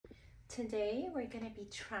Today we're going to be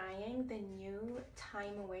trying the new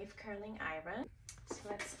Tymo wave curling iron. So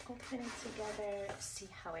let's open it together, see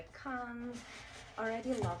how it comes.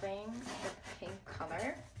 Already loving the pink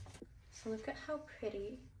color. So look at how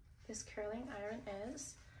pretty this curling iron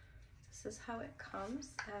is. This is how it comes.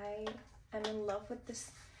 I am in love with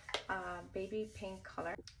this baby pink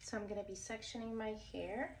color. So I'm going to be sectioning my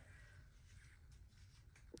hair.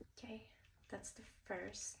 Okay, that's the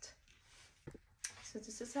first. So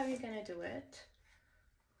this is how you're gonna do it.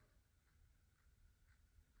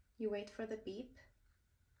 You wait for the beep.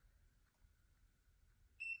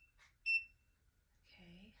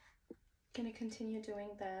 Okay. Gonna continue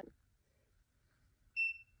doing that.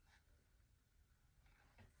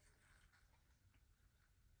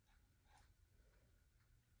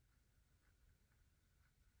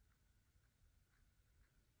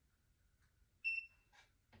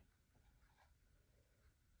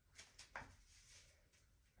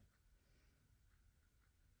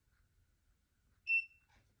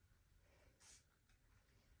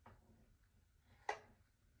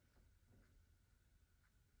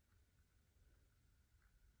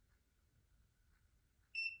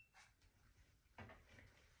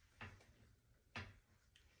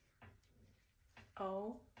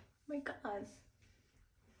 Oh my god.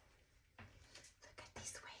 Look at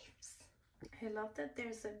these waves. I love that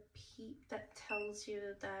there's a beep that tells you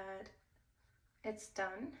that it's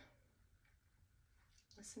done.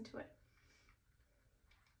 Listen to it.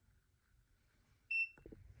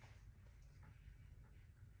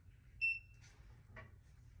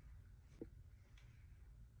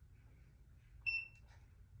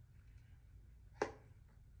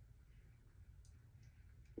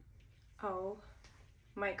 Oh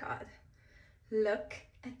my god. Look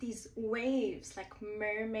at these waves, like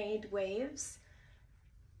mermaid waves.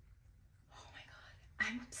 Oh my god,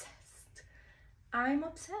 I'm obsessed. I'm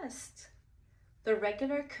obsessed. The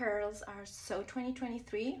regular curls are so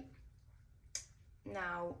 2023.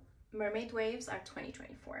 Now, mermaid waves are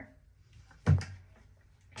 2024.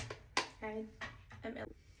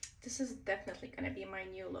 This is definitely gonna be my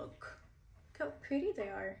new look. Look how pretty they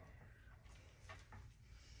are.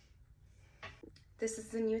 This is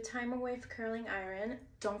the new Tymo Wave curling iron.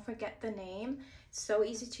 Don't forget the name. So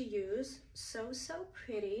easy to use, so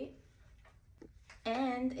pretty,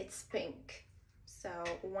 and it's pink. So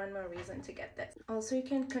one more reason to get this. Also, you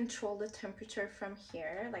can control the temperature from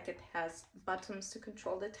here. Like, it has buttons to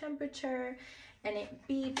control the temperature, and it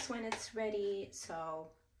beeps when it's ready. So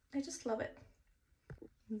I just love it.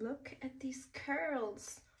 Look at these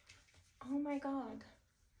curls. Oh my god.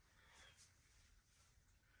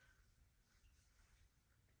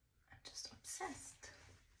 I'm just obsessed.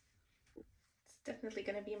 It's definitely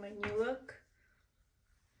gonna be my new look.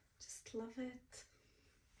 Just love it.